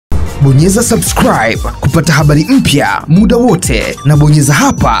Bonyeza subscribe kupata habari mpya muda wote, na bonyeza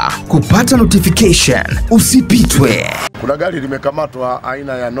hapa kupata notification. Usipitwe. Kuna gari limekamatwa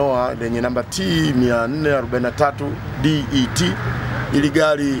aina ya Noah lenye namba T443 DET. Ili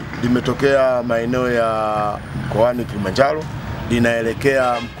gari limetokea maeneo ya mkoani Kilimanjaro,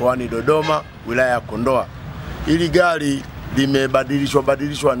 linaelekea mkoani Dodoma, wilaya ya Kondoa. Ili gari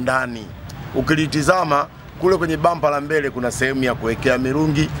limebadilishwa ndani. Ukilitizama kule kwenye bampa la mbele kuna sehemu ya kuwekea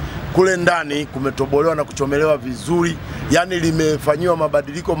mirungi. Kule ndani kumetobolewa na kuchomelewa vizuri. Yani limefanyiwa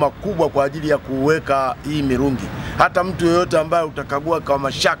mabadiliko makubwa kwa ajili ya kuweka hii mirungi. Hata mtu yoyote ambaye utakagua kwa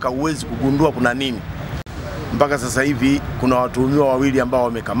mashaka huwezi kugundua kuna nini. Mpaka sasa hivi kuna watuhumiwa wawili ambao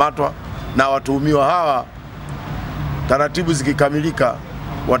wamekamatwa, na watuhumiwa hawa taratibu zikikamilika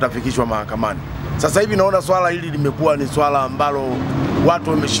watafikishwa mahakamani. Sasa hivi naona swala hili limekuwa ni swala ambalo watu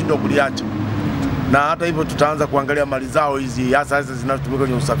wameshindwa kuliacha. Na hata hivyo tutaanza kuangalia mali zao hizi, hasa zinazotumika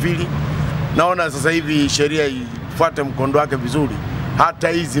kwenye usafiri. Naona sasa hivi sheria ifuate mkondo wake vizuri. Hata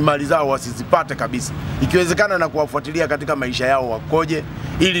hizi mali zao wasizipate kabisa. Ikiwezekana na kuwafuatilia katika maisha yao wakoje,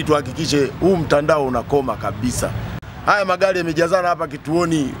 ili tuhakikishe huu mtandao unakoma kabisa. Haya magari yamejazana hapa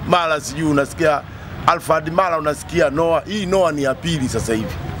kituoni, mara sijui unasikia Alphard, mara unasikia Noah. Hii Noah ni ya pili sasa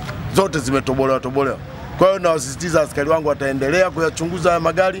hivi. Zote zimetobolewa. Kwa hiyo nawasisitiza askari wangu wataendelea kuyachunguza haya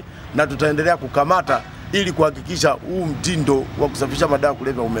magari, na tutaendelea kukamata ili kuhakikisha huu mtindo wa kusafirisha madawa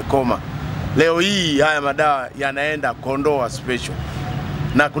kulevya umekoma. Leo hii haya madawa yanaenda Kondoa special,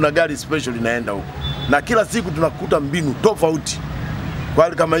 na kuna gari special linaenda huko, na kila siku tunakuta mbinu tofauti. Kwa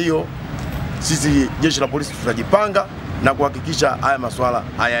hali kama hiyo, sisi jeshi la polisi tutajipanga na kuhakikisha haya masuala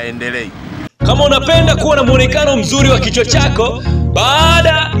hayaendelei. Kama unapenda kuwa na muonekano mzuri wa kichwa chako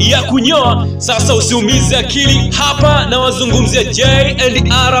baada ya kunyoa, sasa usiumize akili. Hapa na wazungumzia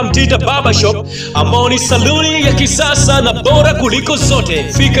J&R Mpya Barbershop, ambao ni saluni ya kisasa na bora kuliko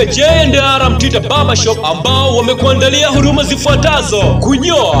zote. Fika J&R Mpya Barbershop ambao wamekuandalia huduma zifuatazo: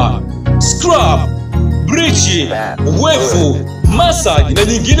 kunyoa, scrub, bleach, wefu, massage na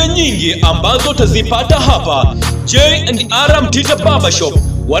nyingine nyingi ambazo utazipata hapa. J&R Mpya Barbershop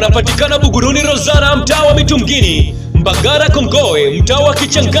wanapatikana Buguruni Rozana, mtaa wa Mitungini, Mbagara Kongowe, mtaa wa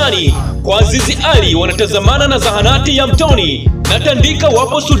Kichangani. Kwa Azizi Ali wanatazamana na zahanati ya Mtoni, na Tandika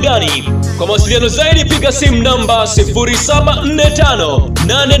wapo Sudani. Kwa mawasiliano zaidi piga simu namba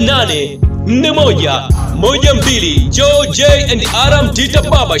 0745884112. J&R Mpya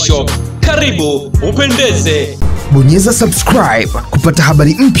Barbershop, karibu upendeze. Bonyeza subscribe kupata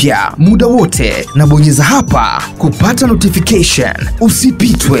habari mpya muda wote, na bonyeza hapa kupata notification.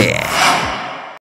 Usipitwe.